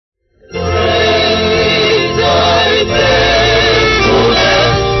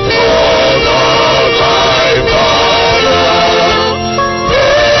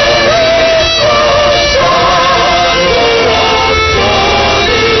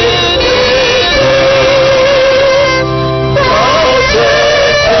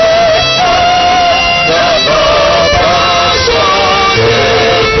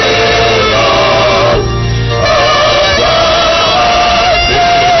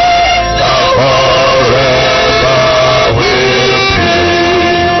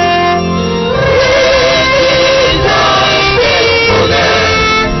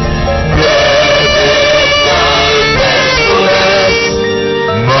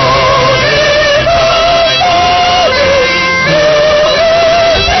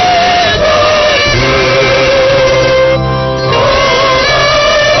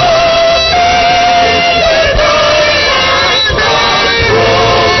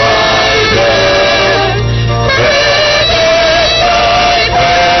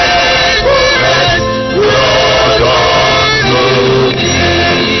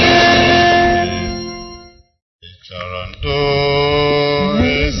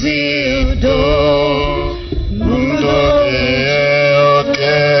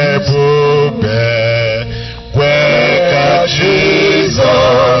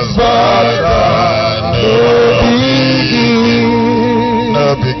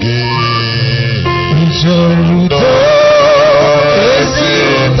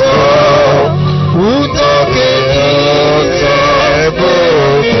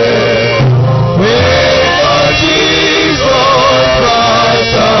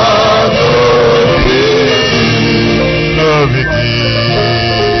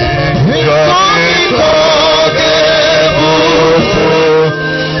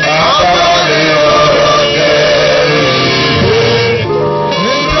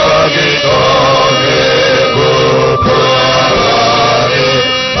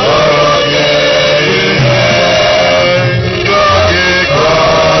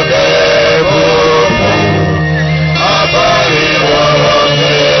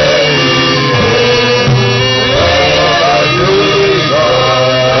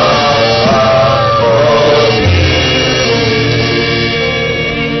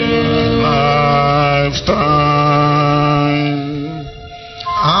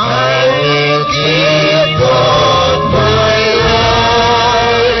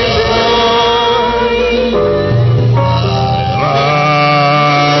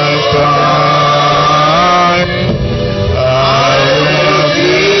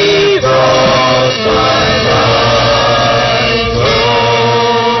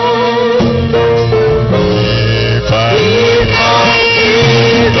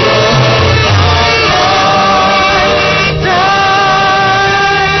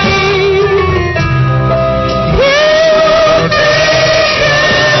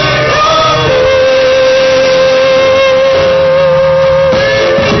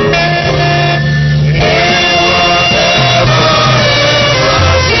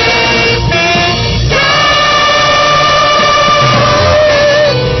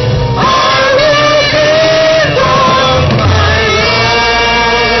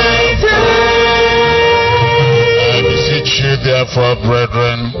Therefore,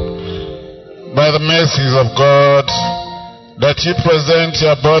 brethren, by the mercies of God, that you present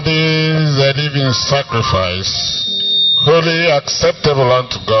your bodies a living sacrifice, wholly acceptable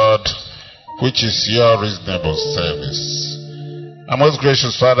unto God, which is your reasonable service. Our most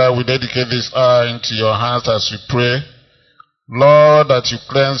gracious Father, we dedicate this hour into your hands as we pray. Lord, that you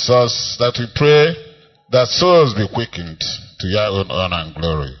cleanse us, that we pray that souls be quickened to your own honor and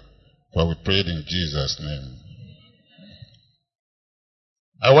glory. For we prayed in Jesus' name.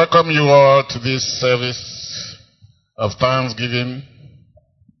 I welcome you all to this service of thanksgiving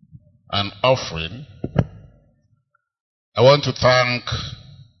and offering. I want to thank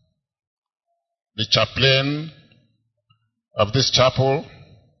the chaplain of this chapel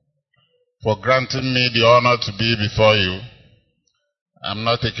for granting me the honor to be before you. I'm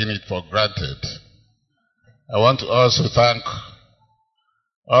not taking it for granted. I want to also thank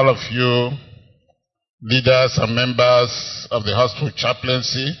all of you leaders and members of the hospital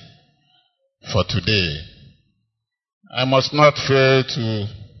chaplaincy for today. I must not fail to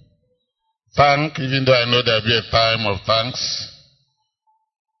thank, even though I know there will be a time of thanks.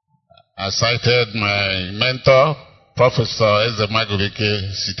 I cited my mentor, Professor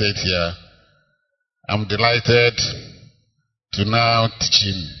Onwasigwe, seated here. I'm delighted to now teach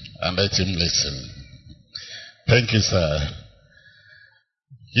him and let him listen. Thank you, sir.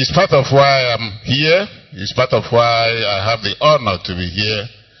 He's part of why I'm here. He's part of why I have the honor to be here.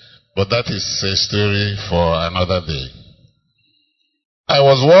 But that is a story for another day. I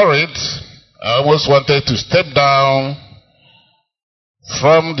was worried. I almost wanted to step down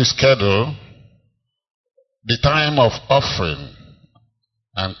from the schedule, the time of offering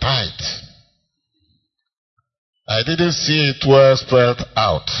and tithe. I didn't see it well spelled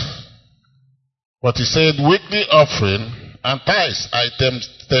out. But he said weekly offering and tithes, item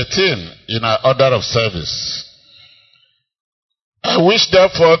 13 in our order of service. I wish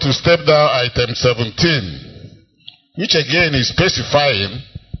therefore to step down item 17, which again is specifying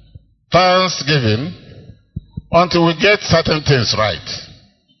thanksgiving until we get certain things right.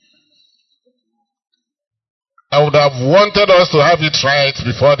 I would have wanted us to have it right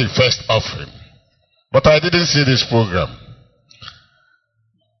before the first offering, but I didn't see this program.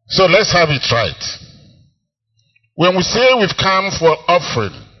 So let's have it right. When we say we've come for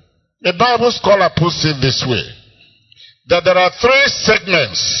offering, a Bible scholar puts it this way, that there are 3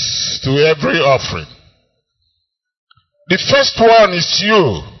 segments to every offering. The first one is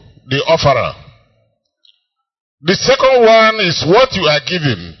you, the offerer. The second one is what you are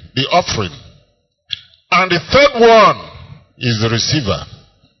giving, the offering. And the third one is the receiver.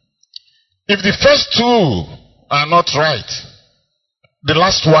 If the first 2 are not right, the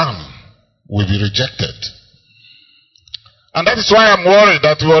last one will be rejected. And that is why I'm worried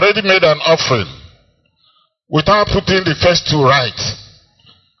that we already made an offering without putting the first 2 right.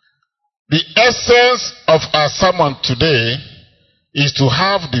 The essence of our sermon today is to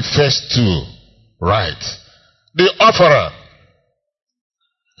have the first two right. The offerer.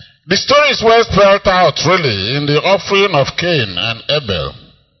 The story is well spelled out really in the offering of Cain and Abel.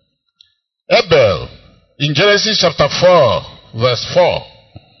 Abel, in Genesis chapter 4, verse 4,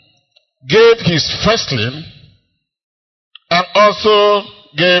 gave his firstling and also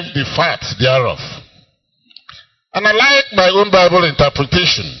gave the fat thereof. And I like my own Bible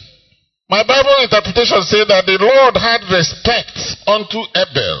interpretation. My Bible interpretation says that the Lord had respect unto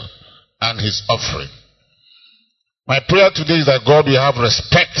Abel and his offering. My prayer today is that God will have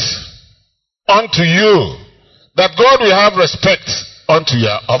respect unto you. That God will have respect unto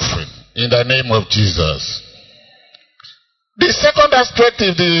your offering. In the name of Jesus. The second aspect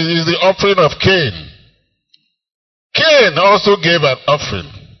is the offering of Cain. Cain also gave an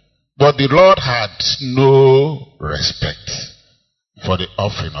offering. But the Lord had no respect for the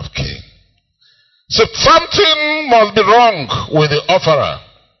offering of Cain. So something must be wrong with the offerer.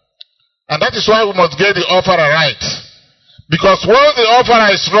 And that is why we must get the offerer right. Because once the offerer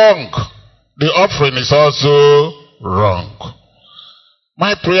is wrong, the offering is also wrong.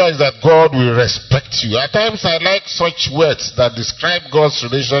 My prayer is that God will respect you. At times I like such words that describe God's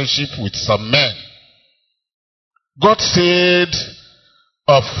relationship with some men. God said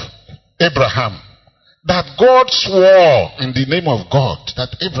of Abraham that God swore in the name of God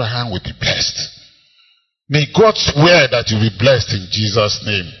that Abraham will be blessed. May God swear that you will be blessed in Jesus'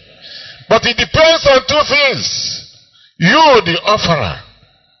 name. But it depends on two things. You, the offerer,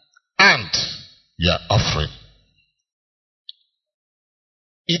 and your offering.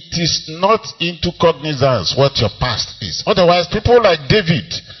 It is not into cognizance what your past is. Otherwise, people like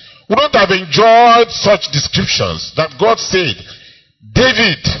David wouldn't have enjoyed such descriptions that God said,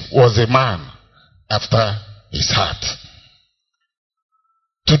 David was a man after his heart.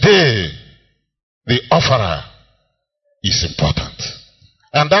 Today, the offerer is important.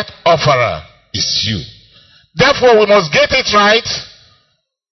 And that offerer is you. Therefore, we must get it right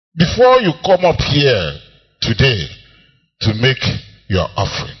before you come up here today to make your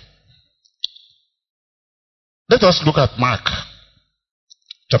offering. Let us look at Mark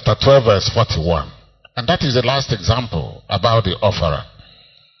chapter 12 verse 41. And that is the last example about the offerer.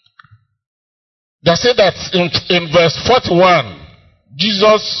 They say that in verse 41,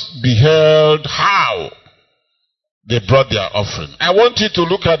 Jesus beheld how they brought their offering. I want you to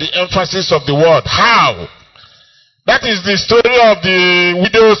look at the emphasis of the word how. That is the story of the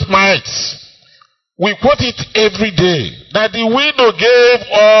widow's mites. We quote it every day, that the widow gave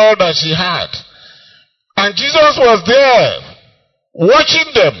all that she had. And Jesus was there,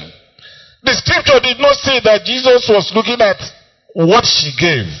 watching them. The scripture did not say that Jesus was looking at what she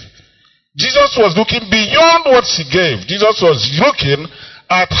gave. Jesus was looking beyond what she gave. Jesus was looking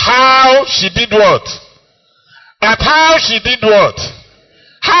at how she did what? At how she did what?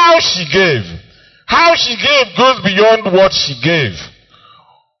 How she gave. How she gave goes beyond what she gave.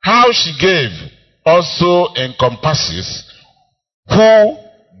 How she gave also encompasses who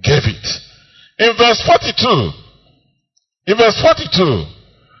gave it. In verse 42,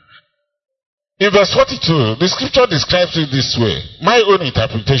 the scripture describes it this way. My own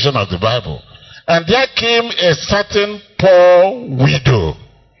interpretation of the Bible. And there came a certain poor widow.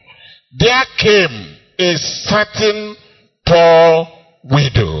 There came a certain poor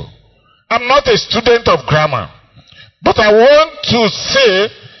widow. I'm not a student of grammar, but I want to say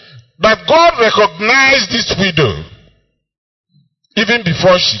that God recognized this widow even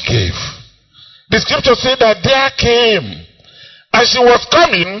before she gave. The scripture said that there came. As she was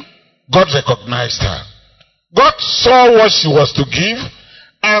coming, God recognized her. God saw what she was to give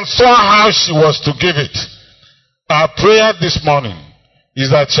and saw how she was to give it. Our prayer this morning is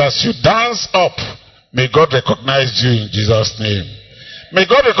that as you dance up, may God recognize you in Jesus' name. May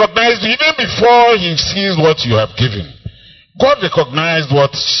God recognize you even before he sees what you have given. God recognized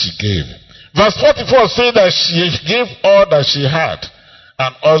what she gave. Verse 44 says that she gave all that she had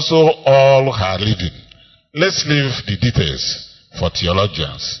and also all her living. Let's leave the details for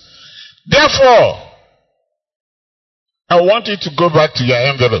theologians. Therefore, I want you to go back to your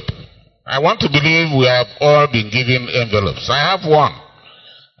envelope. I want to believe we have all been given envelopes. I have one.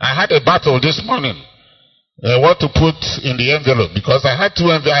 I had a battle this morning. What to put in the envelope, because I have two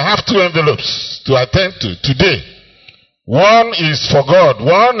envelopes to attend to today. One is for God,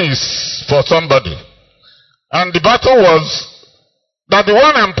 one is for somebody. And the battle was that the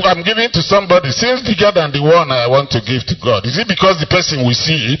one I'm giving to somebody seems bigger than the one I want to give to God. Is it because the person will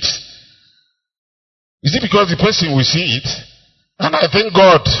see it? Is it because the person will see it? And I think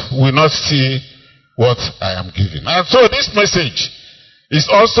God will not see what I am giving. And so this message is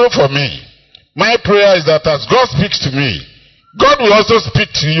also for me. My prayer is that as God speaks to me, God will also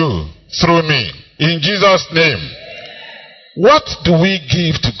speak to you through me. In Jesus' name. What do we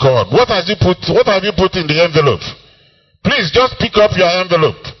give to God? What have you put in the envelope? Please just pick up your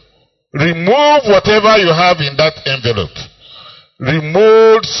envelope. Remove whatever you have in that envelope.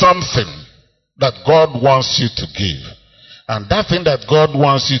 Remove something that God wants you to give. And that thing that God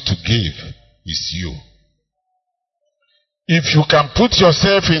wants you to give is you. If you can put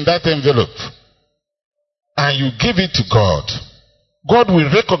yourself in that envelope and you give it to God, God will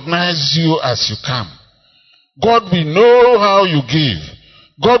recognize you as you come. God will know how you give.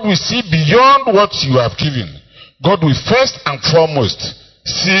 God will see beyond what you have given. God will first and foremost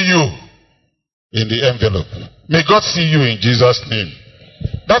see you in the envelope. May God see you in Jesus' name.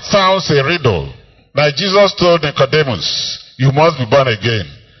 That sounds a riddle. Like Jesus told Nicodemus, you must be born again.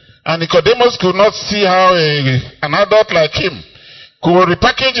 And Nicodemus could not see how an adult like him could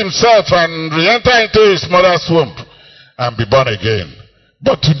repackage himself and re-enter into his mother's womb and be born again.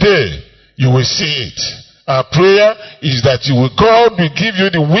 But today, you will see it. Our prayer is that God will give you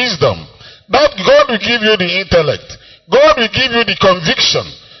the wisdom, that God will give you the intellect, God will give you the conviction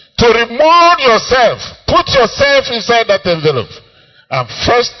to remove yourself, put yourself inside that envelope, and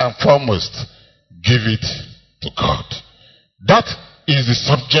first and foremost, give it to God. That is the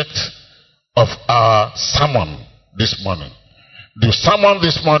subject of our sermon this morning. The sermon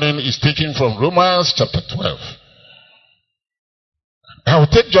this morning is taken from Romans chapter 12. I will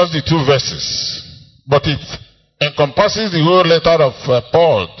take just the 2 verses, but it encompasses the whole letter of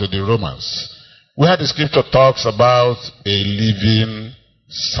Paul to the Romans, where the scripture talks about a living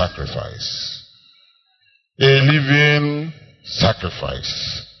sacrifice. A living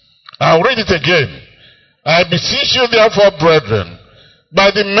sacrifice. I'll read it again. I beseech you therefore, brethren,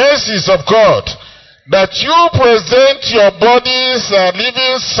 by the mercies of God, that you present your bodies a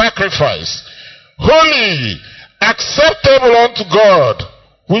living sacrifice, holy, acceptable unto God,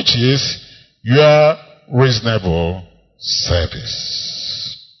 which is your reasonable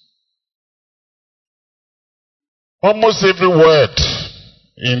service. Almost every word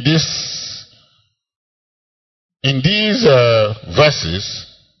in these verses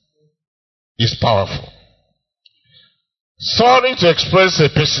is powerful. Sorry to express a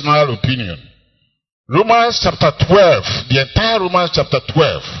personal opinion. Romans chapter 12, the entire Romans chapter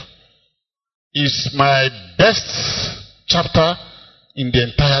 12, is my best chapter in the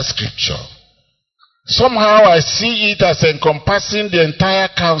entire scripture. Somehow I see it as encompassing the entire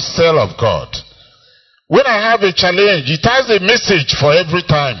counsel of God. When I have a challenge, it has a message for every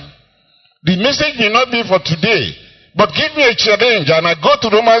time. The message may not be for today, but give me a challenge and I go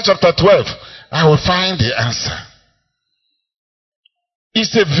to Romans chapter 12, I will find the answer.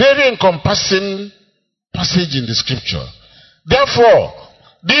 It's a very encompassing passage in the scripture. Therefore,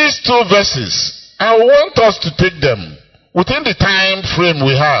 these 2 verses, I want us to take them within the time frame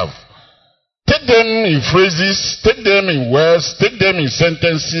we have. Take them in phrases, take them in words, take them in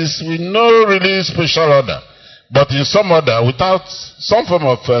sentences with no really special order, but in some order without some form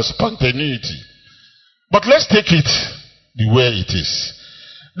of spontaneity. But let's take it the way it is.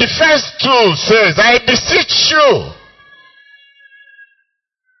 The first 2 says, I beseech you.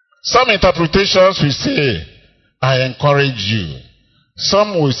 Some interpretations will say, I encourage you.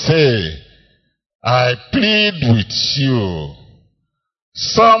 Some will say, I plead with you.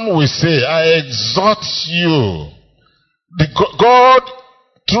 Some will say, I exhort you. God,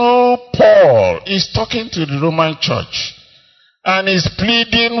 through Paul, is talking to the Roman church and is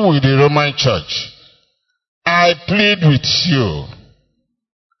pleading with the Roman church. I plead with you.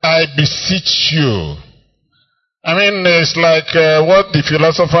 I beseech you. I mean, it's like what the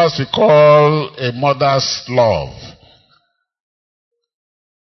philosophers will call a mother's love.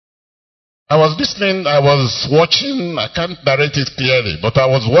 I was watching, I can't narrate it clearly, but I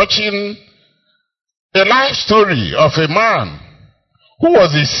was watching a life story of a man who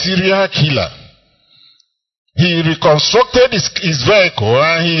was a serial killer. He reconstructed his vehicle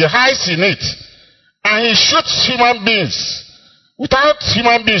and he hides in it. And he shoots human beings without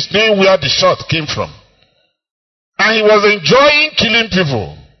human beings knowing where the shot came from. And he was enjoying killing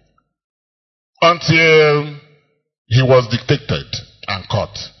people until he was detected and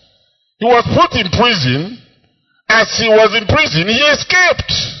caught. He was put in prison. As he was in prison, he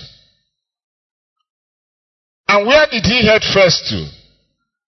escaped. And where did he head first to?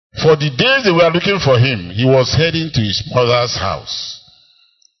 For the days they were looking for him, he was heading to his mother's house.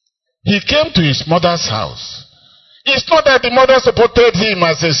 He came to his mother's house. It's not that the mother supported him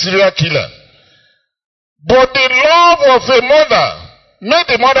as a serial killer, but the love of a mother made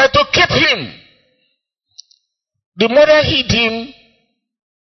the mother to keep him. The mother hid him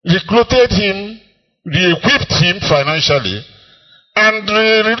recruited him, re-equipped him financially, and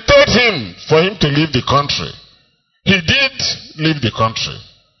recruited him for him to leave the country. He did leave the country.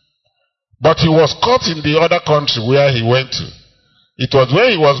 But he was caught in the other country where he went to. It was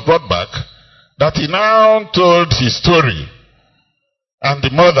when he was brought back that he now told his story. And the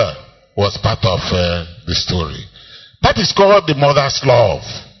mother was part of the story. That is called the mother's love.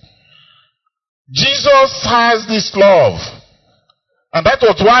 Jesus has this love. And that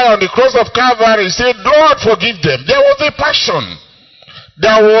was why on the cross of Calvary he said, Lord, forgive them. There was a passion.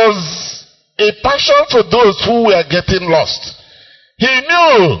 There was a passion for those who were getting lost. He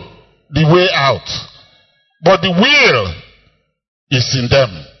knew the way out. But the will is in them.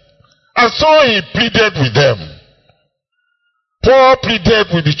 And so he pleaded with them. Paul pleaded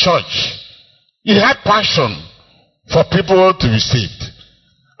with the church. He had passion for people to be saved.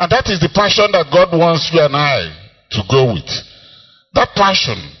 And that is the passion that God wants you and I to go with. That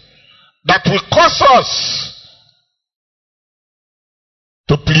passion that will cause us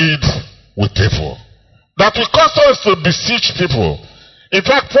to plead with people. That will cause us to beseech people. In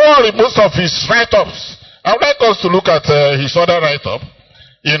fact, Paul, in most of his write-ups, I would like us to look at his other write-up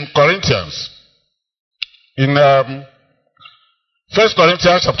in Corinthians. In 1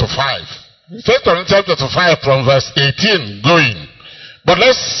 Corinthians chapter 5. 1 Corinthians chapter 5 from verse 18 going. But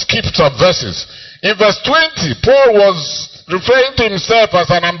let's skip some verses. In verse 20, Paul was referring to himself as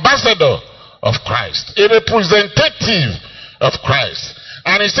an ambassador of Christ, a representative of Christ.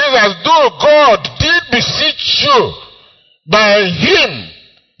 And he says, as though God did beseech you by him,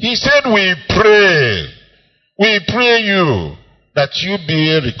 he said, we pray you that you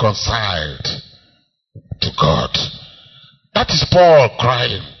be reconciled to God. That is Paul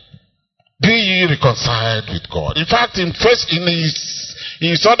crying. Be ye reconciled with God. In fact, in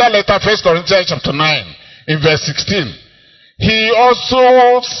his other letter, 1 Corinthians chapter 9, in verse 16, he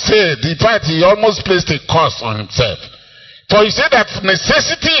also said, in fact, he almost placed a curse on himself. For he said that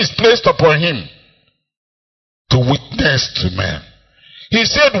necessity is placed upon him to witness to men. He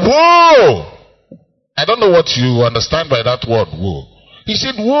said, woe! I don't know what you understand by that word, woe. He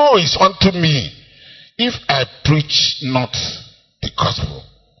said, woe is unto me if I preach not the gospel.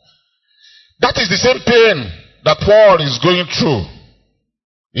 That is the same pain that Paul is going through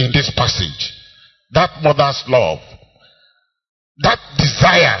in this passage. That mother's love. That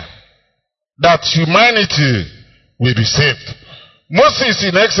desire that humanity will be saved. Moses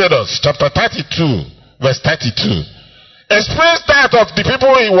in Exodus chapter 32, verse 32, expressed that of the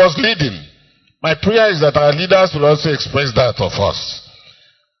people he was leading. My prayer is that our leaders will also express that of us.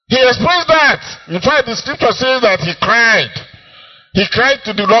 He expressed that. In fact, the scripture says that he cried. He cried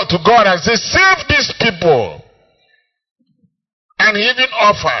to the Lord, to God, and said, save these people. And he even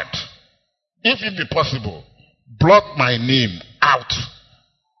offered, if it be possible, blot my name out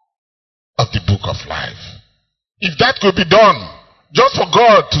of the book of life. If that could be done, just for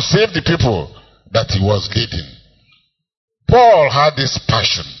God to save the people that he was leading. Paul had this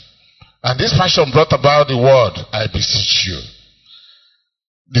passion. And this passion brought about the word, I beseech you.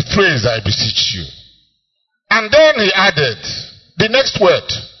 The phrase, I beseech you. And then he added the next word,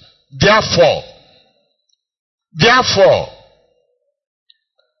 therefore. Therefore.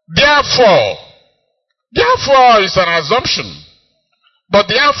 Therefore. Therefore is an assumption. But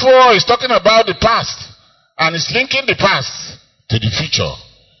therefore is talking about the past. And it's linking the past to the future.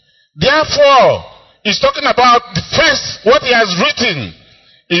 Therefore is talking about the first, what he has written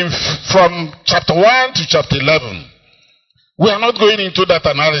from chapter 1 to chapter 11. We are not going into that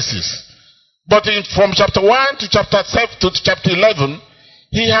analysis. But from chapter 1 to chapter 7 to chapter 11,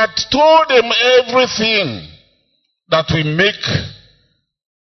 he had told them everything that will make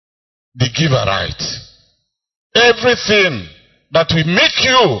the giver right. Everything that will make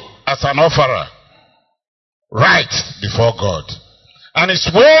you as an offerer right before God. And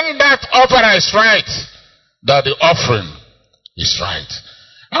it's when that offerer is right that the offering is right.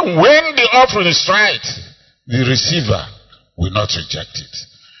 And when the offering is right, the receiver will not reject it.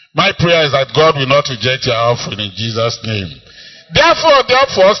 My prayer is that God will not reject your offering in Jesus' name. Therefore,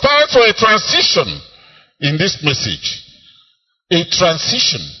 stands for a transition in this message. A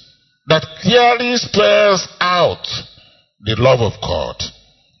transition that clearly spells out the love of God.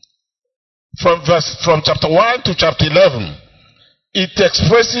 From chapter 1 to chapter 11, it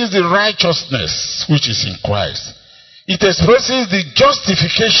expresses the righteousness which is in Christ. It expresses the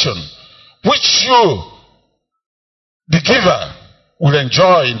justification which you, the giver, will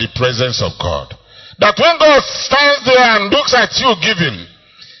enjoy in the presence of God. That when God stands there and looks at you giving,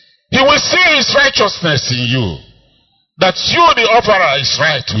 he will see his righteousness in you. That you, the offerer, is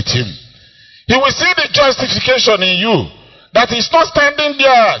right with him. He will see the justification in you. That he's not standing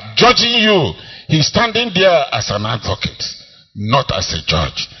there judging you. He's standing there as an advocate, not as a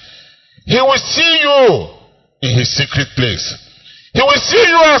judge. He will see you in his secret place. He will see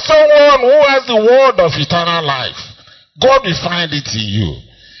you as someone who has the word of eternal life. God will find it in you.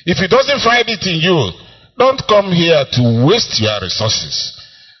 If he doesn't find it in you, don't come here to waste your resources.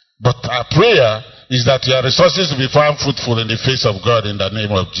 But our prayer is that your resources will be found fruitful in the face of God in the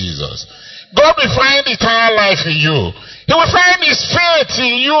name of Jesus. God will find eternal life in you. He will find his faith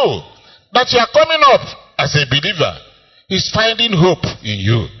in you. That you are coming up as a believer. He's finding hope in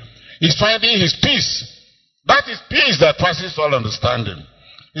you. He's finding his peace. That is peace that passes all understanding.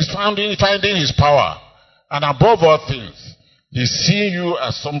 He's finding his power. And above all things, he's seeing you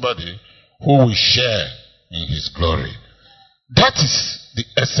as somebody who will share in his glory. That is the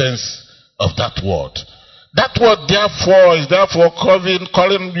essence of that word. That word therefore is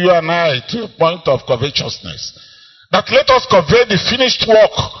calling you and I to a point of covetousness. That let us covet the finished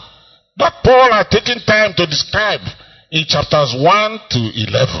work that Paul had taken time to describe in chapters 1 to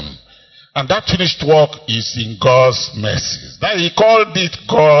 11. And that finished work is in God's mercies. That he called it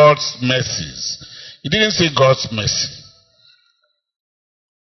God's mercies. He didn't say God's mercy.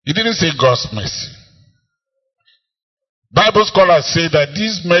 He didn't say God's mercy. Bible scholars say that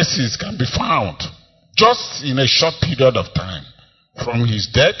these mercies can be found just in a short period of time, from his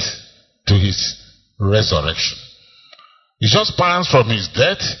death to his resurrection. It just spans from his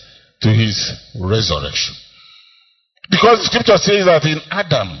death to his resurrection. Because the scripture says that in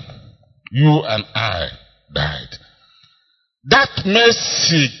Adam, you and I died. That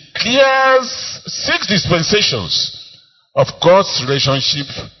mercy clears 6 dispensations of God's relationship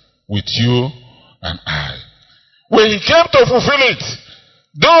with you and I. When he came to fulfill it,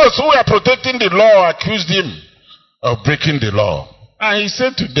 those who were protecting the law accused him of breaking the law. And he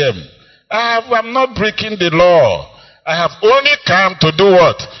said to them, I'm not breaking the law. I have only come to do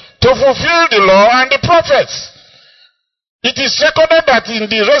what? To fulfill the law and the prophets. It is recorded that in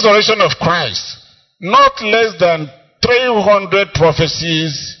the resurrection of Christ, not less than 300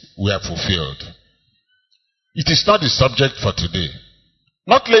 prophecies were fulfilled. It is not the subject for today.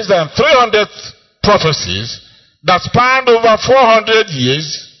 Not less than 300 prophecies that spanned over 400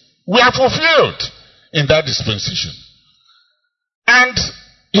 years were fulfilled in that dispensation. And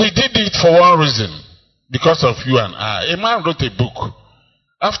he did it for one reason, because of you and I. A man wrote a book.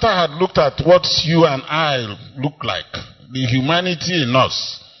 After I had looked at what you and I look like, the humanity in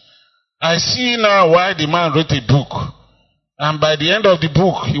us, I see now why the man wrote a book. And by the end of the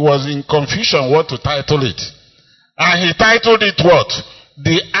book, he was in confusion what to title it. And he titled it what?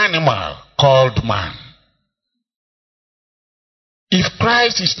 The Animal Called Man. If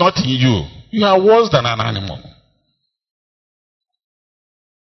Christ is not in you, you are worse than an animal.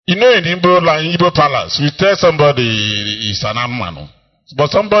 You know, in Igbo palace, we tell somebody he's an animal. But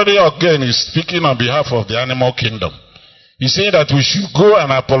somebody again is speaking on behalf of the animal kingdom. He's saying that we should go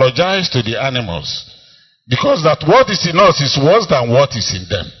and apologize to the animals, because that what is in us is worse than what is in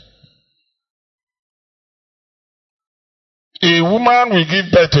them. A woman will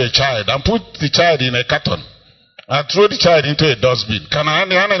give birth to a child and put the child in a carton and throw the child into a dustbin. Can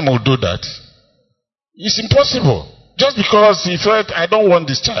an animal do that? It's impossible. Just because he felt, I don't want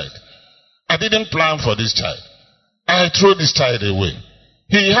this child. I didn't plan for this child. I throw this child away.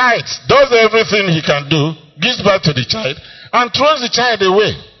 He hides, does everything he can do, gives birth to the child, and throws the child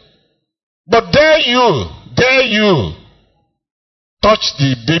away. But dare you touch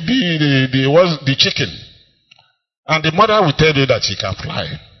the baby, the chicken, and the mother will tell you that she can fly.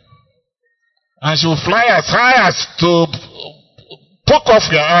 And she will fly as high as to poke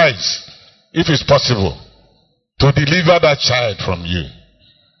off your eyes, if it's possible, to deliver that child from you.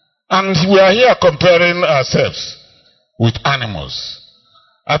 And we are here comparing ourselves with animals.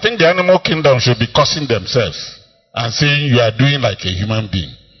 I think the animal kingdom should be cursing themselves and saying you are doing like a human being,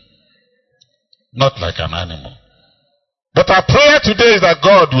 not like an animal. But our prayer today is that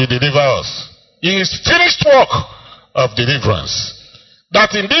God will deliver us in his finished work of deliverance.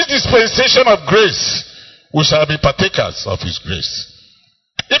 That in this dispensation of grace, we shall be partakers of his grace.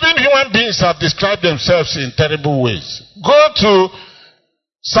 Even human beings have described themselves in terrible ways. Go to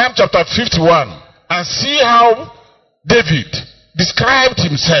Psalm chapter 51 and see how David described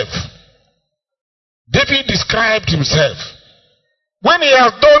himself. David described himself when he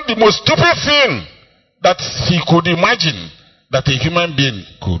has done the most stupid thing that he could imagine that a human being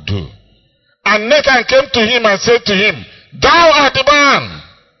could do. And Nathan came to him and said to him, "Thou art the man."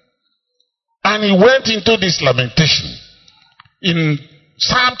 And he went into this lamentation in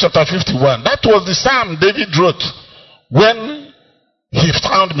Psalm chapter 51. That was the psalm David wrote when he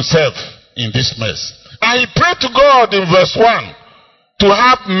found himself in this mess. And he prayed to God in verse 1 to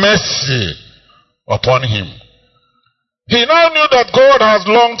have mercy upon him. He now knew that God has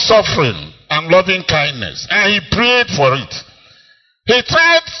long suffering and loving kindness, and he prayed for it.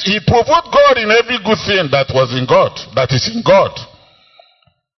 He provoked God in every good thing that was in God, that is in God.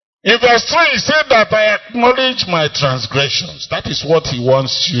 In verse 3, he said that I acknowledge my transgressions. That is what he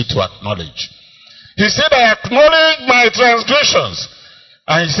wants you to acknowledge. He said, I acknowledge my transgressions.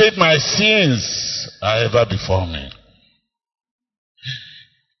 And he said, my sins are ever before me.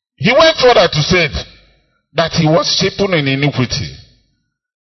 He went further to say that he was shapen in iniquity.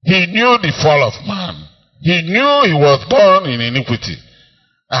 He knew the fall of man. He knew he was born in iniquity.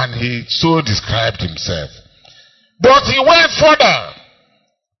 And he so described himself. But he went further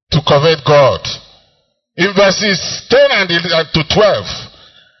to covet God. In verses 10 to 12,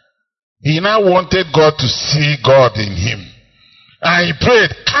 he now wanted God to see God in him. And he prayed,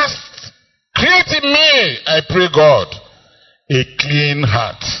 create in me, I pray God, a clean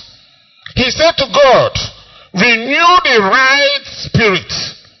heart. He said to God, renew the right spirit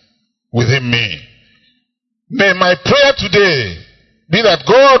within me. May my prayer today be that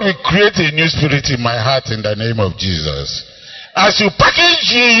God will create a new spirit in my heart in the name of Jesus. As you package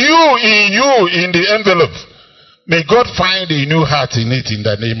you in the envelope, may God find a new heart in it in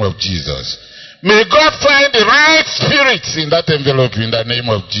the name of Jesus. May God find the right spirit in that envelope in the name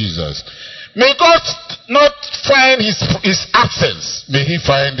of Jesus. May God not find his absence. May he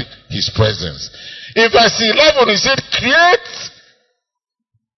find his presence. In verse 11 he said,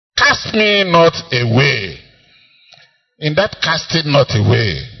 cast me not away. In that casting not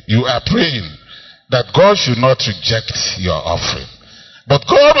away, you are praying that God should not reject your offering. But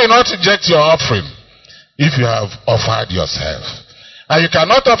God will not reject your offering if you have offered yourself. And you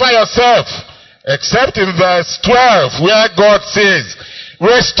cannot offer yourself except in verse 12 where God says,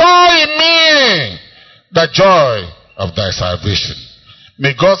 restore in me the joy of thy salvation.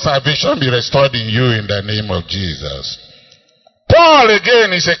 May God's salvation be restored in you in the name of Jesus. Paul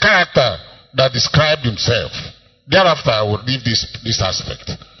again is a character that described himself. Thereafter I will leave this aspect.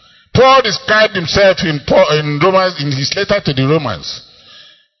 Paul described himself in his letter to the Romans,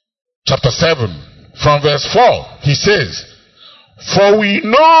 chapter 7, from verse 4. He says, for we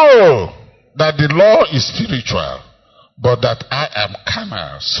know that the law is spiritual, but that I am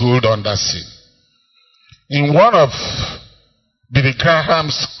carnal, sold under sin. In one of Billy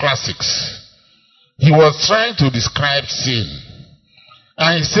Graham's classics, he was trying to describe sin.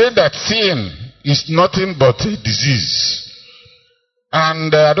 And he said that sin is nothing but a disease.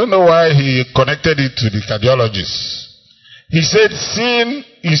 And I don't know why he connected it to the cardiologist. He said sin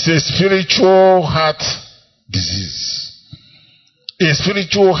is a spiritual heart disease. A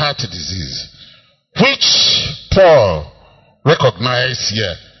spiritual heart disease, which Paul recognized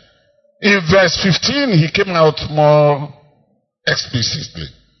here. In verse 15, he came out more explicitly.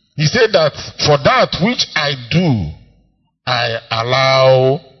 He said that for that which I do, I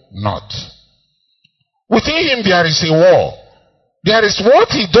allow not. Within him there is a war. There is what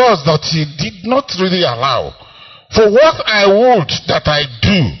he does that he did not really allow. For what I would that I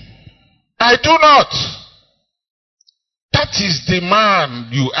do not. That is the man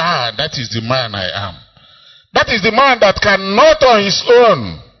you are. That is the man I am. That is the man that cannot on his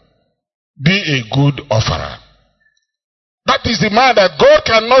own be a good offerer. That is the man that God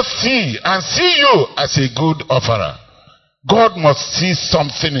cannot see and see you as a good offerer. God must see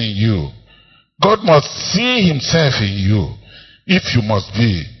something in you. God must see himself in you if you must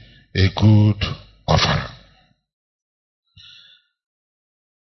be a good offerer.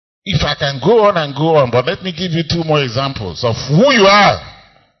 If I can go on and go on, but let me give you two more examples of who you are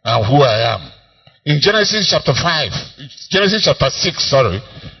and who I am. In Genesis chapter 6,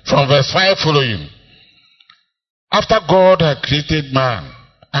 from verse 5 following. After God had created man,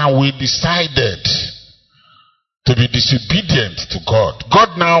 and we decided to be disobedient to God,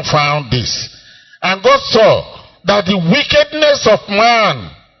 God now found this. And God saw that the wickedness of man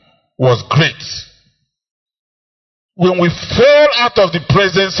was great. When we fell out of the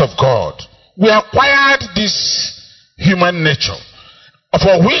presence of God, we acquired this human nature,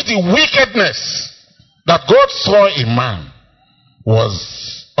 for which the wickedness that God saw in man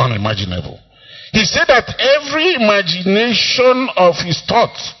was unimaginable. He said that every imagination of his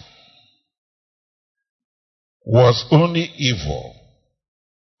thoughts was only evil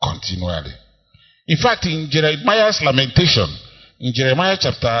continually. In fact, in Jeremiah's lamentation, in Jeremiah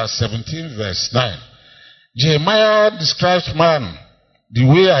chapter 17 verse 9, Jeremiah describes man the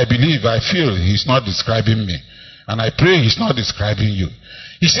way I believe, I feel he's not describing me. And I pray he's not describing you.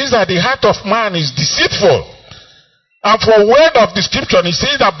 He says that the heart of man is deceitful. And for word of description, he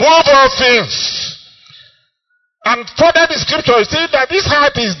says above all things, And further the scripture is saying that this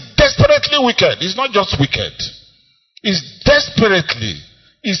heart is desperately wicked. It's not just wicked. It's desperately.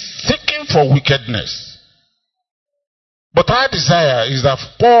 It's seeking for wickedness. But our desire is that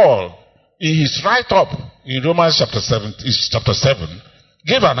Paul, in his write-up in Romans chapter 7,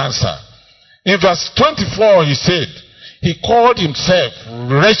 gave an answer. In verse 24 he said, he called himself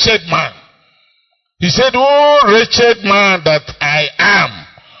wretched man. He said, "Oh, wretched man that I am,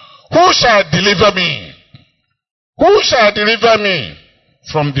 who shall deliver me? Who shall deliver me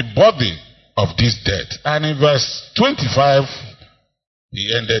from the body of this death?" And in verse 25,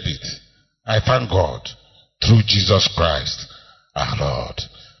 he ended it. I thank God through Jesus Christ our Lord.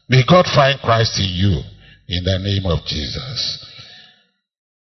 May God find Christ in you in the name of Jesus.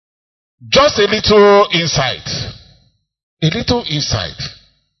 Just a little insight. A little insight.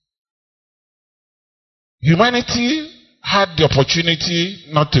 Humanity had the opportunity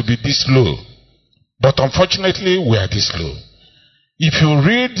not to be this low. But unfortunately, we are this low. If you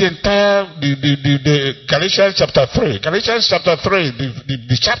read the entire the Galatians chapter 3,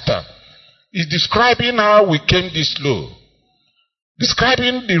 the chapter is describing how we came this low.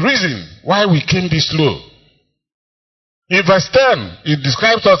 Describing the reason why we came this low. In verse 10, it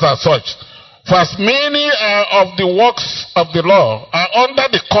describes us as such. For as many of the works of the law are under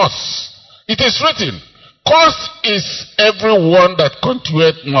the curse, it is written, "Cursed is everyone that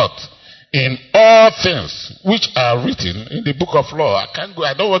continueth not in all things which are written in the book of law."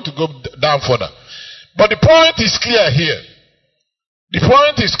 I don't want to go down further. But the point is clear here. The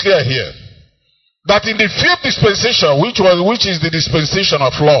point is clear here. That in the fifth dispensation, which is the dispensation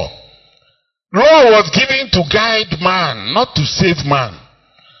of law, law was given to guide man, not to save man.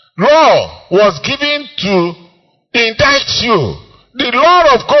 Law was given to indict you. The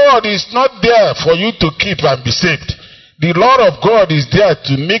law of God is not there for you to keep and be saved. The law of God is there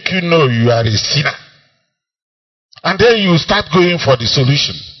to make you know you are a sinner. And then you start going for the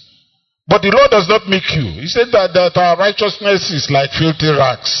solution. But the law does not make you. He said that our righteousness is like filthy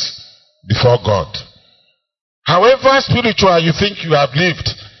rags before God. However spiritual you think you have lived,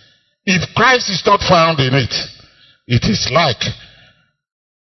 if Christ is not found in it, it is like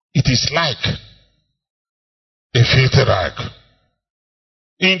a filthy rag.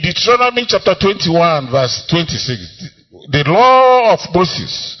 In Deuteronomy chapter 21 verse 26, the law of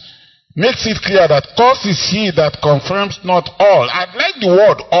Moses makes it clear that cursed is he that confirms not all. I like the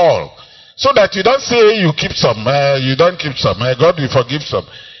word all, so that you don't say you keep some, you don't keep some, God will forgive some.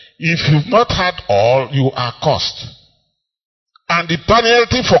 If you've not had all, you are cursed. And the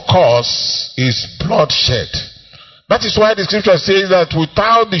penalty for curse is bloodshed. That is why the scripture says that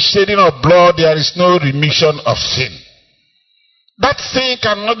without the shedding of blood, there is no remission of sin. That sin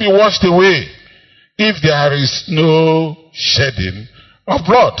cannot be washed away if there is no shedding of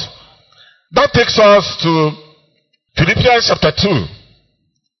blood. That takes us to Philippians chapter 2.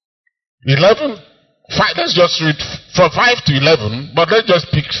 5, let's just read from 5 to 11, but let's just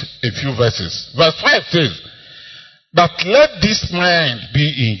pick a few verses. Verse 5 says, "That let this mind be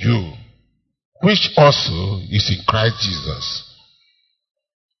in you, which also is in Christ Jesus."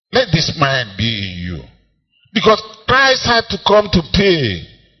 Let this mind be in you. Because Christ had to come to pay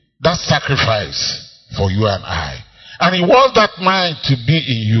that sacrifice for you and I. And he wants that mind to be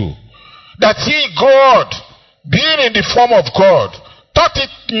in you. That he, God, being in the form of God, thought it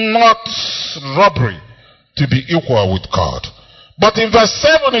not robbery to be equal with God. But in verse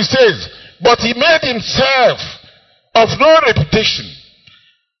 7 he says, "But he made himself of no reputation."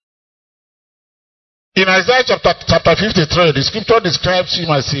 In Isaiah chapter 53, the scripture describes him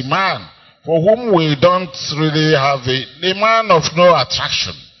as a man for whom we don't really have a man of no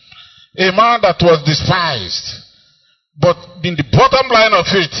attraction. A man that was despised. But in the bottom line of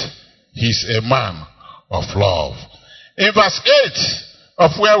it, he's a man of love. In verse 8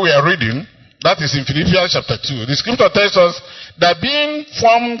 of where we are reading, that is in Philippians chapter 2, the scripture tells us that being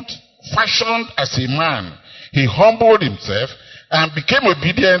fashioned as a man, he humbled himself and became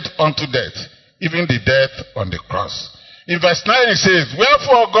obedient unto death, even the death on the cross. In verse 9 it says,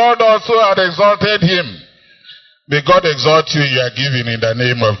 "Wherefore God also had exalted him." May God exalt you in your giving in the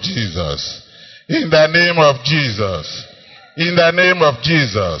name of Jesus. In the name of Jesus. In the name of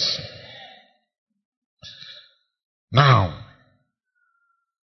Jesus. Now,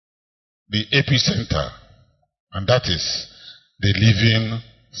 the epicenter, and that is the living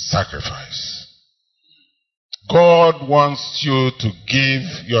sacrifice. God wants you to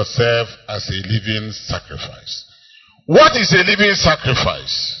give yourself as a living sacrifice. What is a living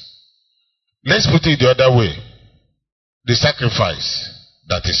sacrifice? Let's put it the other way. The sacrifice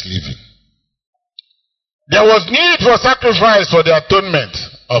that is living. There was need for sacrifice for the atonement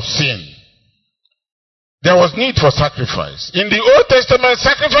of sin. There was need for sacrifice. In the Old Testament,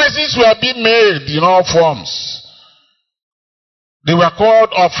 sacrifices were being made in all forms. They were called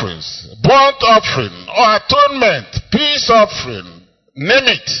offerings, burnt offering, or atonement, peace offering, name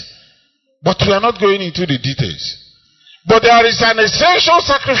it. But we are not going into the details. But there is an essential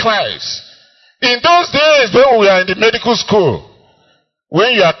sacrifice. In those days when we were in the medical school,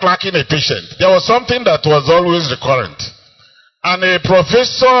 when you are clerking a patient, there was something that was always recurrent. And a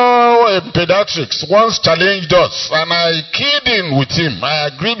professor in pediatrics once challenged us, and I keyed in with him. I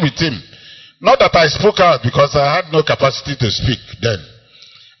agreed with him. Not that I spoke out because I had no capacity to speak then.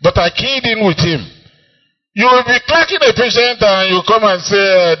 But I keyed in with him. You will be clerking a patient and you come and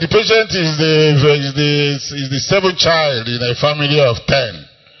say, the patient is the seventh child in a family of 10.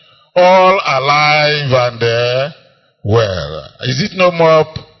 All alive and well. Is it no more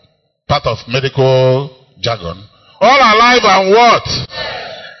part of medical jargon? All alive and what?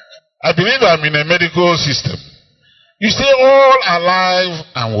 I believe I'm in a medical system. You say all alive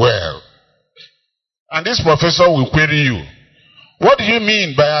and well. And this professor will query you. What do you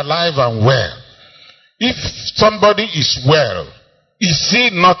mean by alive and well? If somebody is well, is he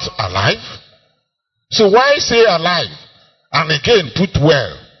not alive? So why say alive? And again put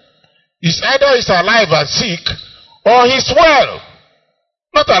well. It's either he's alive and sick, or he's well,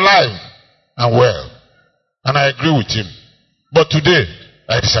 not alive and well. And I agree with him. But today,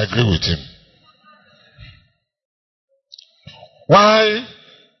 I disagree with him. Why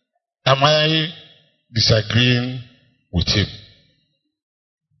am I disagreeing with him?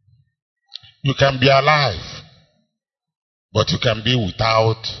 You can be alive, but you can be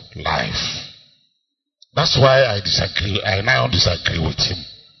without life. That's why I disagree. I now disagree with him.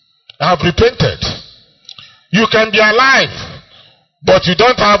 I have repented. You can be alive, but you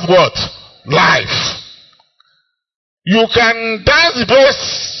don't have what? Life. You can dance the best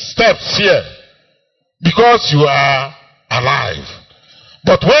steps here because you are alive.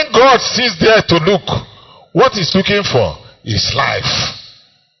 But when God sits there to look, what he's looking for is life.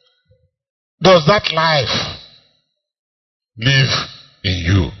 Does that life live in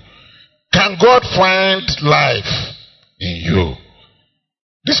you? Can God find life in you?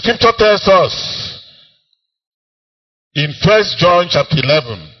 The scripture tells us in 1 John chapter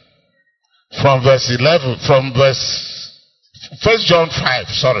 11, from verse 1 John 5,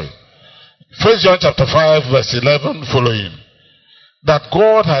 1 John chapter 5 verse 11 following, that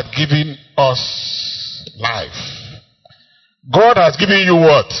God had given us life. God has given you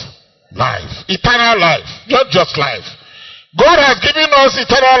what? Life. Eternal life. Not just life. God has given us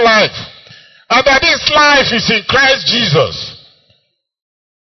eternal life. And that this life is in Christ Jesus.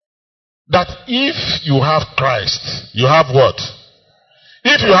 That if you have Christ, you have what?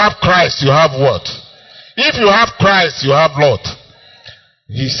 If you have Christ, you have what? If you have Christ, you have what?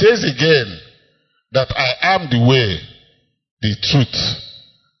 He says again that I am the way, the truth,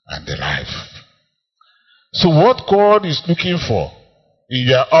 and the life. So what God is looking for in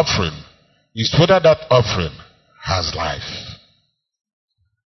your offering is whether that offering has life.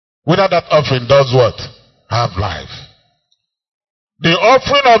 Whether that offering does what? Have life. The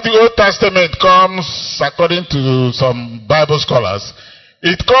offering of the Old Testament comes, according to some Bible scholars,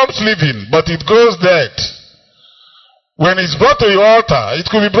 it comes living, but it goes dead. When it's brought to the altar, it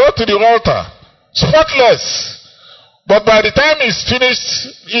could be brought to the altar, spotless. But by the time it's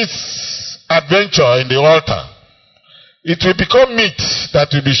finished its adventure in the altar, it will become meat that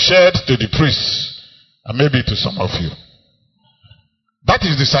will be shared to the priests, and maybe to some of you. That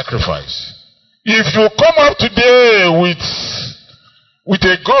is the sacrifice. If you come up today with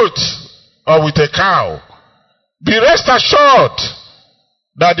a goat or with a cow, be rest assured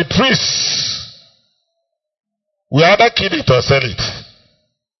that the priests will either kill it or sell it.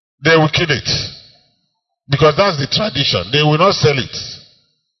 They will kill it. Because that's the tradition. They will not sell it.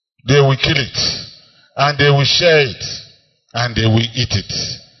 They will kill it. And they will share it. And they will eat it.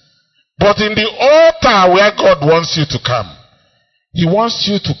 But in the altar where God wants you to come, He wants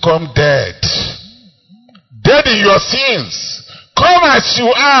you to come dead. Dead in your sins. Come as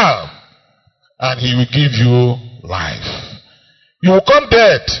you are. And He will give you life. You will come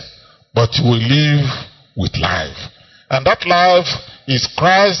dead, but you will live with life. And that life is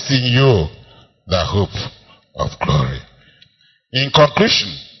Christ in you, the hope of glory. In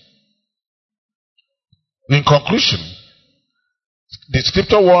conclusion, the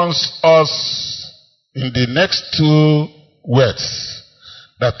scripture wants us in the next two words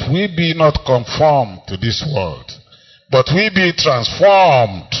that we be not conformed to this world, but we be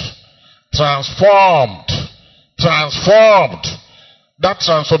transformed. That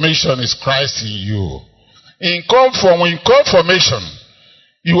transformation is Christ in you. In conformation,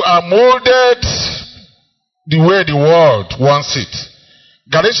 you are molded the way the world wants it.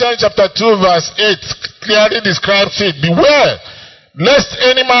 Galatians chapter 2 verse 8 clearly describes it. Beware, lest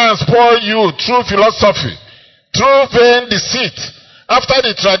any man spoil you through philosophy, through vain deceit, after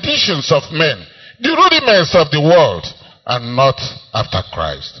the traditions of men, the rudiments of the world, and not after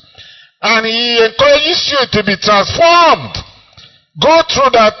Christ. And he encourages you to be transformed. Go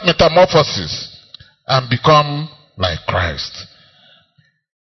through that metamorphosis and become like Christ.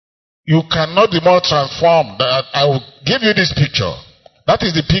 You cannot be more transformed. I will give you this picture. That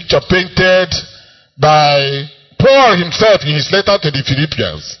is the picture painted by Paul himself in his letter to the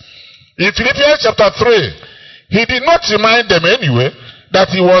Philippians. In Philippians chapter 3, he did not remind them anyway that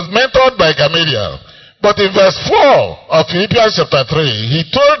he was mentored by Gamaliel. But in verse 4 of Philippians chapter 3, he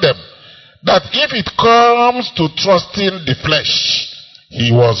told them that if it comes to trusting the flesh,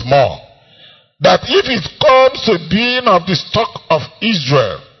 he was more. That if it comes to being of the stock of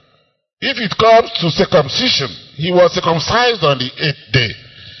Israel, if it comes to circumcision, he was circumcised on the 8th day.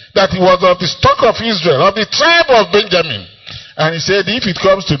 That he was of the stock of Israel, of the tribe of Benjamin. And he said, if it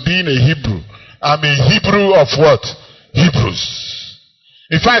comes to being a Hebrew, I'm a Hebrew of what? Hebrews.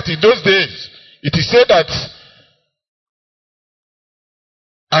 In fact, in those days, it is said that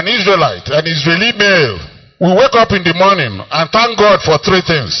an Israelite, an Israeli male, will wake up in the morning and thank God for three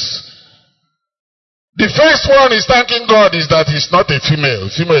things. The first one is thanking God is that he's not a female.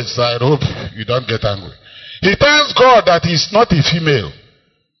 Females, I hope you don't get angry. He thanks God that he's not a female.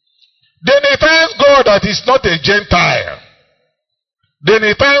 Then he thanks God that he's not a Gentile. Then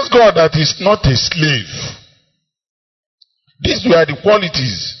he thanks God that he's not a slave. These were the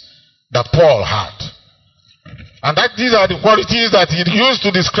qualities that Paul had. And that these are the qualities that he used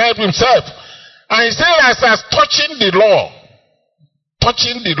to describe himself. And he said, as touching the law,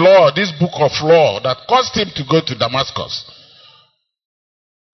 this book of law that caused him to go to Damascus.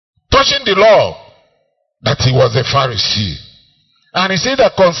 Touching the law, that he was a Pharisee. And he said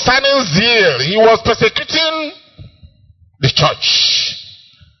that concerning zeal, he was persecuting the church.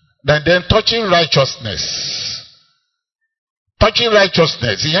 Then touching righteousness. Touching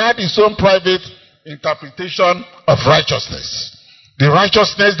righteousness. He had his own private interpretation of righteousness. The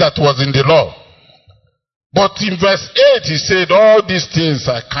righteousness that was in the law. But in verse 8 he said, all these things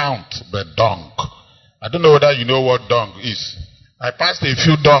I count but dung. I don't know whether you know what dung is. I passed a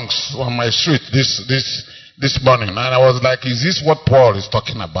few dungs on my street this morning, and I was like, is this what Paul is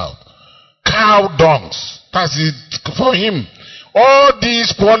talking about? Cow dungs. That's it for him. All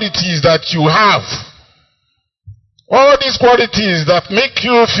these qualities that you have, all these qualities that make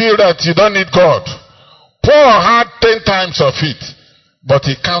you feel that you don't need God, Paul had 10 times of it, but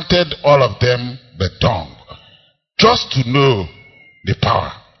he counted all of them but dung, just to know the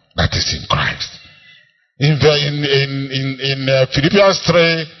power that is in Christ. In Philippians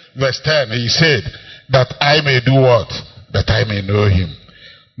 3 verse 10, he said that I may do what? That I may know him.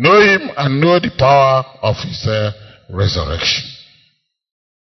 Know him and know the power of his resurrection.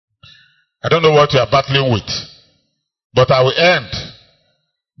 I don't know what you are battling with, but I will end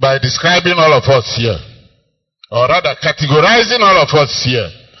by describing all of us here, or rather categorizing all of us here,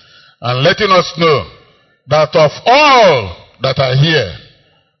 and letting us know that of all that are here,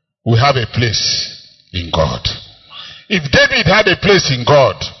 we have a place in God. If David had a place in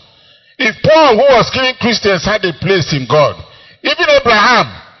God, if Paul, who was killing Christians, had a place in God, even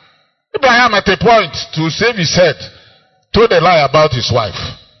Abraham at a point, to save his head, told a lie about his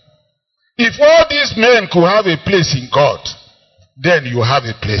wife. If all these men could have a place in God, then you have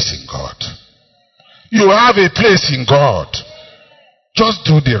a place in God. You have a place in God. Just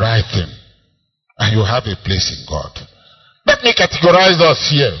do the right thing, and you have a place in God. Let me categorize us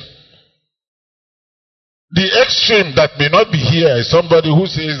here. The extreme that may not be here is somebody who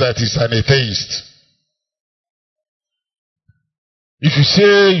says that he's an atheist. If you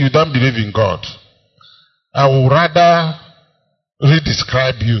say you don't believe in God, I would rather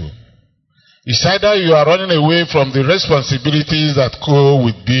re-describe you. It's either you are running away from the responsibilities that go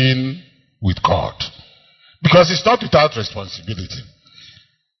with being with God. Because it's not without responsibility.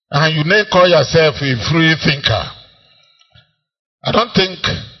 And you may call yourself a free thinker. I don't think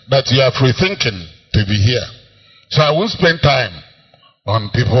that you are free thinking to be here. So I won't spend time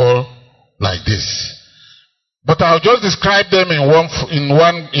on people like this. But I'll just describe them in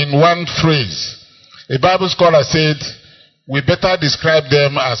one phrase. A Bible scholar said, we better describe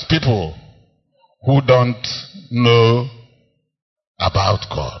them as people who don't know about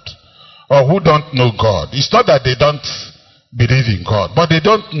God, or who don't know God. It's not that they don't believe in God, but they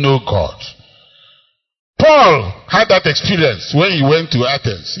don't know God. Paul had that experience when he went to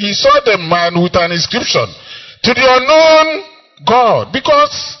Athens. He saw the man with an inscription, to the unknown God,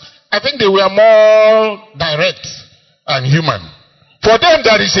 because I think they were more direct and human. For them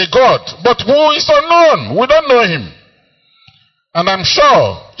there is a God, but who is unknown? We don't know him. And I'm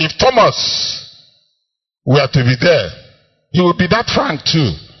sure if Thomas were to be there, he would be that frank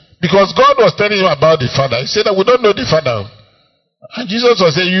too. Because God was telling him about the Father. He said that we don't know the Father. And Jesus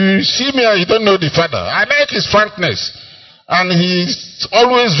was saying, you see me and you don't know the Father. I like his frankness. And he's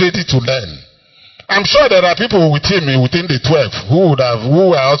always ready to learn. I'm sure there are people with him within the 12 who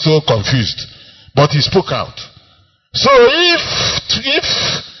were also confused. But he spoke out. So if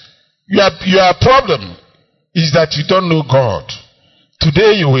your problem is that you don't know God,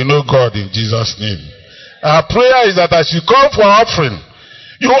 today you will know God in Jesus' name. Our prayer is that as you come for offering,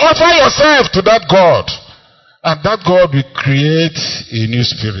 you offer yourself to that God. And that God will create a new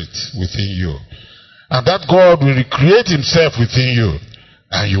spirit within you. And that God will recreate himself within you.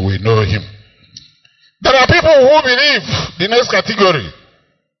 And you will know him. There are people who believe, the next category,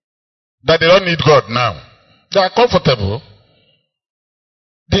 that they don't need God now. They are comfortable.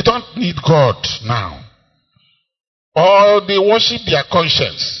 They don't need God now. Or they worship their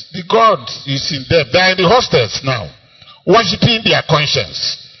conscience. The God is in them. They are in the hostels now. Worshipping their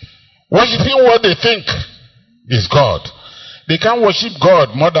conscience. Worshipping what they think is God. They can't worship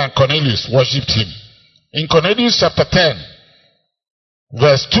God more than Cornelius worshipped him. In Cornelius chapter 10,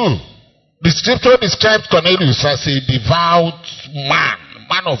 verse 2, the scripture describes Cornelius as a devout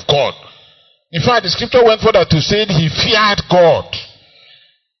man of God. In fact, the scripture went further to say he feared God.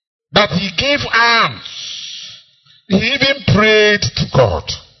 That he gave alms. He even prayed to God.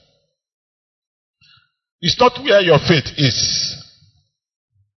 It's not where your faith is.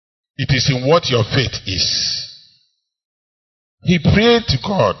 It is in what your faith is. He prayed to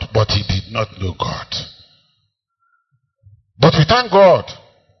God, but he did not know God. But we thank God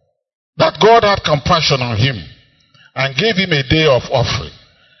that God had compassion on him and gave him a day of offering.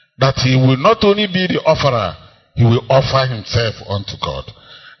 That he will not only be the offerer, he will offer himself unto God.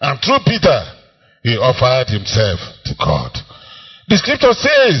 And through Peter, he offered himself to God. The scripture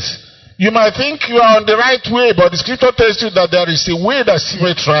says, you might think you are on the right way, but the scripture tells you that there is a way that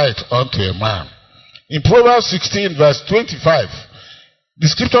seemeth right unto a man. In Proverbs 16 verse 25, the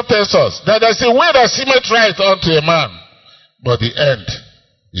scripture tells us that there is a way that seemeth right unto a man, but the end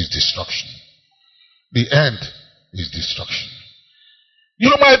is destruction. The end is destruction.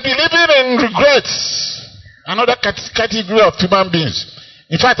 You might be living in regrets. Another category of human beings.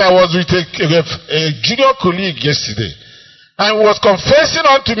 In fact, I was with a junior colleague yesterday, and he was confessing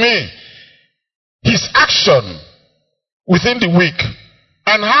unto me his action within the week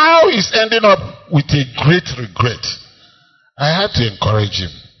and how he's ending up with a great regret. I had to encourage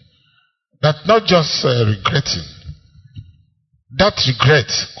him that not just regretting, that regret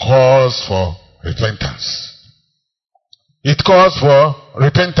calls for repentance. It calls for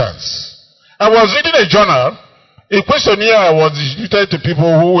repentance. I was reading a journal, a questionnaire was distributed to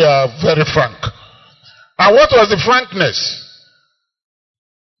people who were very frank. And what was the frankness?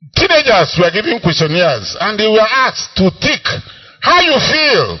 Teenagers were given questionnaires and they were asked to tick how you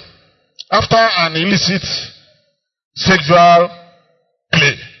feel after an illicit sexual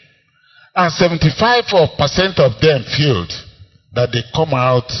play. And 75% of them feel that they come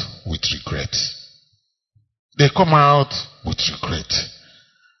out with regret. They come out with regret.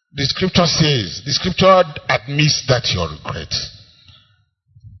 The scripture says, the scripture admits that you regret.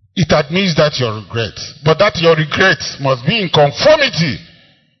 It admits that you regret. But that your regret must be in conformity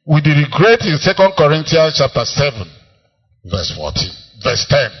with the regret in 2 Corinthians chapter 7, verse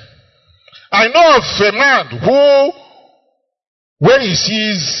 10. I know of a man who, when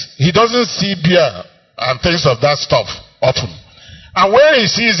he doesn't see beer and things of that stuff often. And when he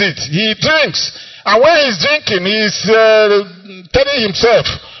sees it, he drinks. And when he's drinking, he's telling himself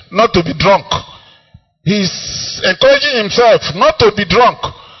not to be drunk. He's encouraging himself not to be drunk.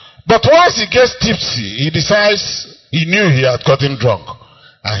 But once he gets tipsy, he decides he knew he had gotten drunk.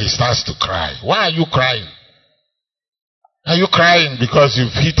 And he starts to cry. Why are you crying? Are you crying because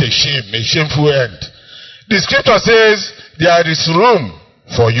you've hit a shameful end? The scripture says there is room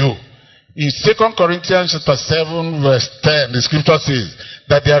for you. In 2 Corinthians chapter 7 verse 10, the scripture says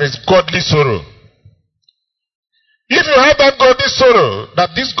that there is godly sorrow. If you have that godly sorrow,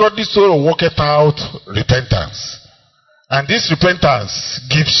 that this godly sorrow worketh out repentance. And this repentance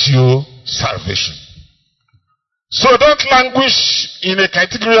gives you salvation. So don't languish in a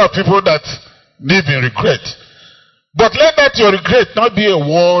category of people that live in regret. But let that your regret not be a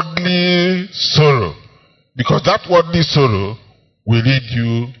worldly sorrow. Because that worldly sorrow will lead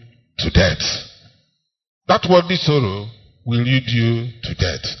you to death. That worldly sorrow will lead you to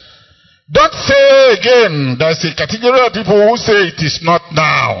death. Don't say again, there's a category of people who say it is not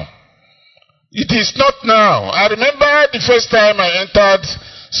now. It is not now. I remember the first time I entered,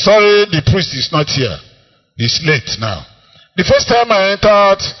 sorry, the priest is not here. It's late now. The first time I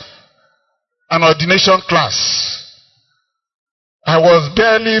entered an ordination class, I was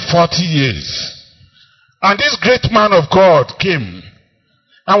barely 40 years. And this great man of God came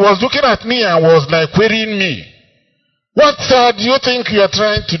and was looking at me and was like querying me. What do you think you are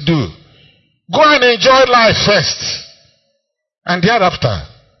trying to do? Go and enjoy life first. And thereafter,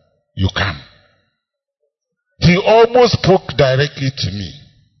 you can. He almost spoke directly to me.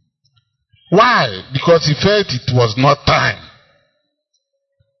 Why? Because he felt it was not time.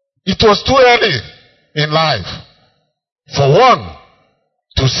 It was too early in life for one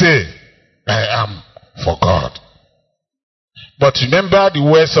to say, I am for God. But remember the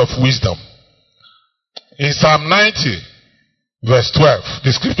words of wisdom. In Psalm 90, verse 12,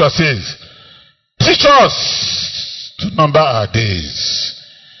 the scripture says, teach us to number our days,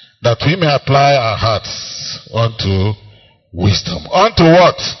 that we may apply our hearts unto wisdom. Unto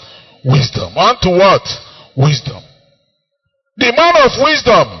what? Wisdom. Unto what? Wisdom. The man of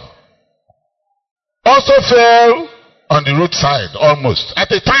wisdom also fell on the roadside almost. At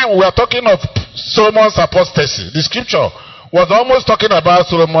the time we were talking of Solomon's apostasy. The scripture was almost talking about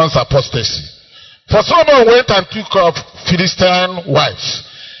Solomon's apostasy. For Solomon went and took up Philistine wives,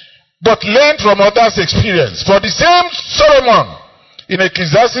 but learned from others' experience. For the same Solomon, in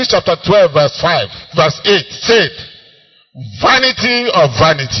Ecclesiastes chapter 12, verse 5, verse 8, said, vanity of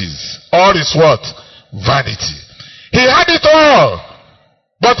vanities. All is what? Vanity. He had it all,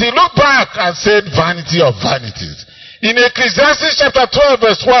 but he looked back and said, vanity of vanities. In Ecclesiastes chapter 12,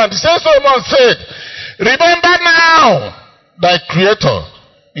 verse 1, the same Solomon said, remember now thy Creator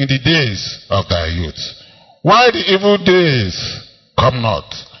in the days of thy youth, while the evil days come not,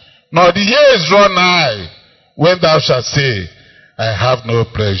 nor the years draw nigh, when thou shalt say, I have no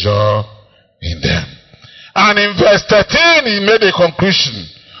pleasure in them. And in verse 13, he made a conclusion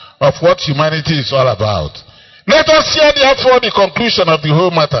of what humanity is all about. Let us hear therefore the conclusion of the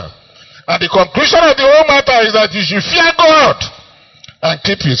whole matter. And the conclusion of the whole matter is that you should fear God and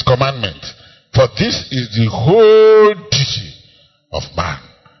keep his commandment. For this is the whole duty of man.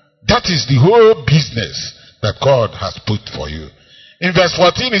 That is the whole business that God has put for you. In verse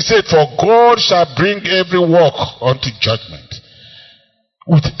 14 he said, for God shall bring every work unto judgment,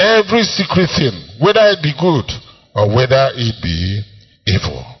 with every secret thing, whether it be good or whether it be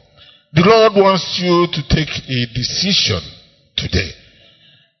evil. The Lord wants you to take a decision today.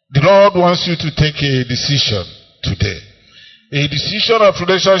 The Lord wants you to take a decision today. A decision of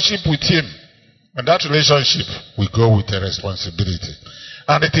relationship with him. And that relationship will go with a responsibility.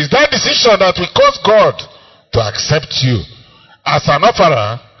 And it is that decision that will cause God to accept you as an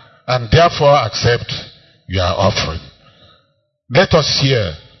offerer and therefore accept your offering. Let us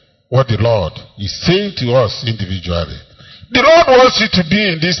hear what the Lord is saying to us individually. The Lord wants you to be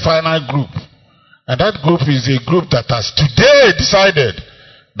in this final group. And that group is a group that has today decided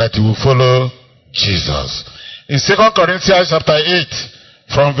that you will follow Jesus. In 2 Corinthians chapter 8,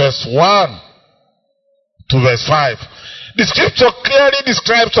 from verse 1 to verse 5, the scripture clearly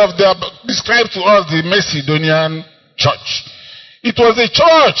describes to us the Macedonian church. It was a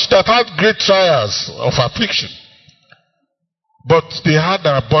church that had great trials of affliction, but they had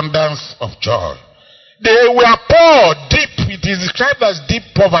an abundance of joy. They were poor, deep. It is described as deep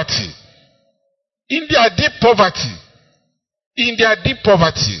poverty. In their deep poverty,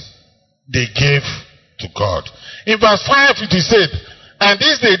 they gave to God. In verse 5 it is said, and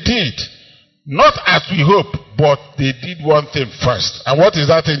this they did, not as we hope, but they did one thing first. And what is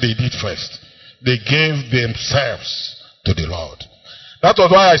that thing they did first? They gave themselves to the Lord. That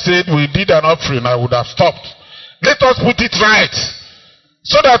was why I said we did an offering, I would have stopped. Let us put it right,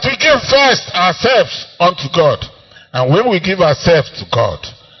 so that we give first ourselves unto God. And when we give ourselves to God,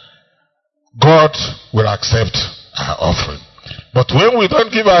 God will accept our offering. But when we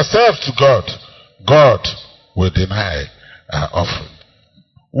don't give ourselves to God, God will deny our offering.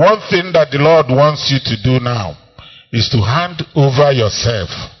 One thing that the Lord wants you to do now is to hand over yourself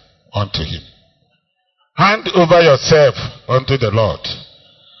unto him. Hand over yourself unto the Lord.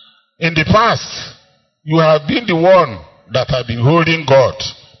 In the past, you have been the one that have been holding God,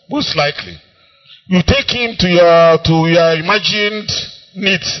 most likely. You take him to your imagined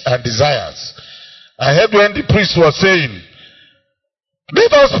needs and desires. I heard when the priest was saying,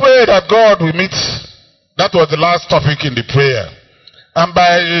 let us pray that God will meet. That was the last topic in the prayer. And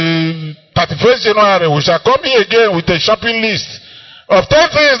by 31st January, we shall come here again with a shopping list of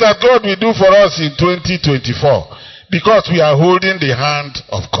 10 things that God will do for us in 2024. Because we are holding the hand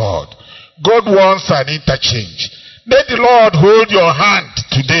of God. God wants an interchange. Let the Lord hold your hand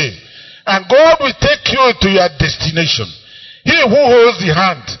today And God will take you to your destination. He who holds the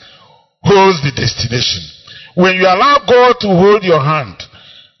hand holds the destination. When you allow God to hold your hand,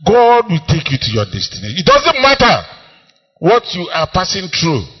 God will take you to your destination. It doesn't matter what you are passing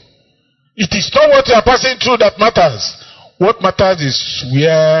through. It is not what you are passing through that matters. What matters is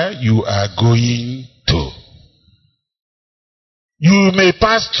where you are going to. You may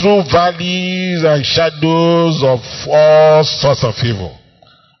pass through valleys and shadows of all sorts of evil.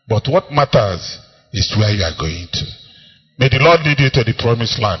 But what matters is where you are going to. May the Lord lead you to the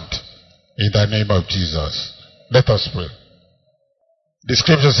promised land. In the name of Jesus. Let us pray. The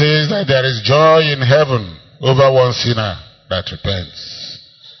scripture says that there is joy in heaven over one sinner that repents.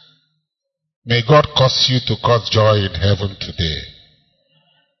 May God cause you to cause joy in heaven today.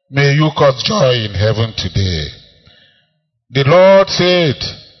 May you cause joy in heaven today. The Lord said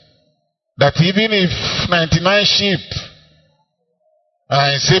that even if 99 sheep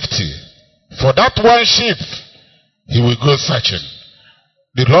are in safety, for that one sheep, He will go searching.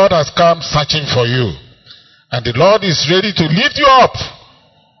 The Lord has come searching for you. And the Lord is ready to lift you up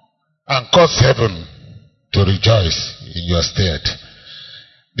and cause heaven to rejoice in your stead.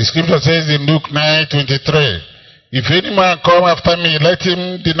 The scripture says in Luke 9:23, if any man come after me, let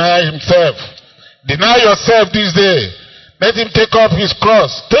him deny himself. Deny yourself this day. Let him take up his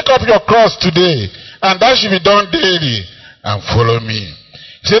cross. Take up your cross today. And that should be done daily. And follow me.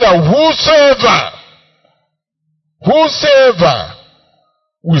 He said that whosoever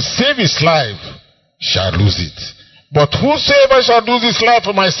will save his life shall lose it. But whosoever shall lose his life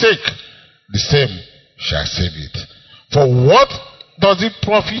for my sake, the same shall save it. For what does it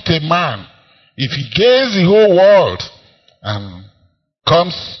profit a man if he gains the whole world and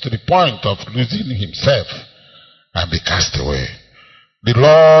comes to the point of losing himself and be cast away? The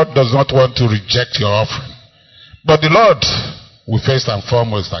Lord does not want to reject your offering, but the Lord will first and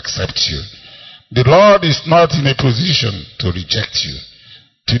foremost accept you. The Lord is not in a position to reject you.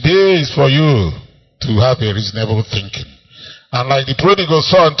 Today is for you to have a reasonable thinking. And like the prodigal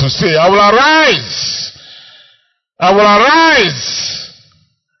son to say, I will arise. I will arise.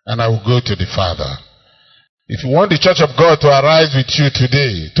 And I will go to the Father. If you want the church of God to arise with you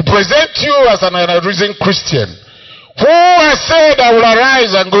today, to present you as an arisen Christian, who has said, I will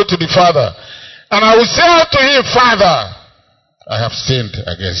arise and go to the Father, and I will say unto him, Father, I have sinned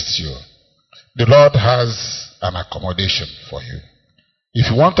against you. The Lord has an accommodation for you. If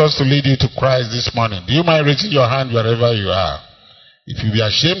you want us to lead you to Christ this morning, do you mind raising your hand wherever you are? If you be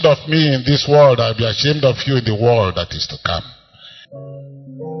ashamed of me in this world, I'll be ashamed of you in the world that is to come.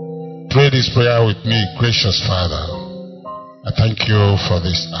 Pray this prayer with me. Gracious Father, I thank you for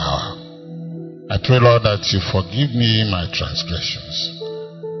this hour. I pray, Lord, that you forgive me my transgressions.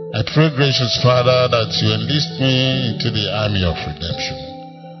 I pray, gracious Father, that you enlist me into the army of redemption.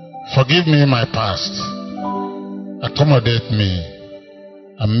 Forgive me my past. Accommodate me.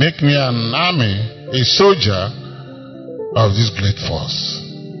 And make me an army, a soldier of this great force.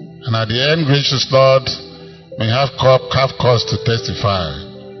 And at the end, gracious Lord, may have cause to testify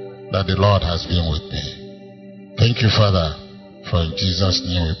that the Lord has been with me. Thank you, Father, for in Jesus'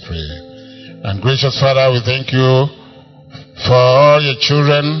 name we pray. And gracious Father, we thank you for all your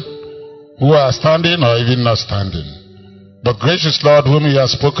children who are standing or even not standing. But gracious Lord, whom you have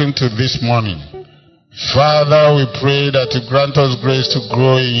spoken to this morning, Father, we pray that you grant us grace to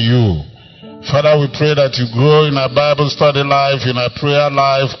grow in you. Father, we pray that you grow in our Bible study life, in our prayer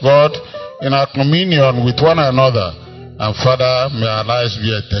life, God, in our communion with one another. And Father, may our lives be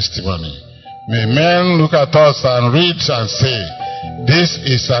a testimony. May men look at us and read and say, this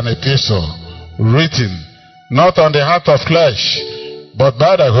is an epistle written not on the heart of flesh, but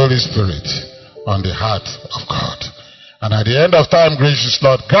by the Holy Spirit on the heart of God. And at the end of time, gracious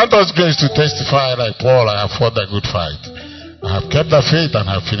Lord, grant us grace to testify like Paul, I have fought the good fight. I have kept the faith and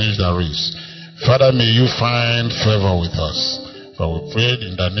have finished the race. Father, may you find favor with us. For we prayed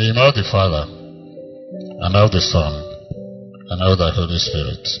in the name of the Father, and of the Son, and of the Holy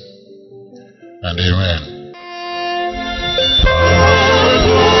Spirit. And amen.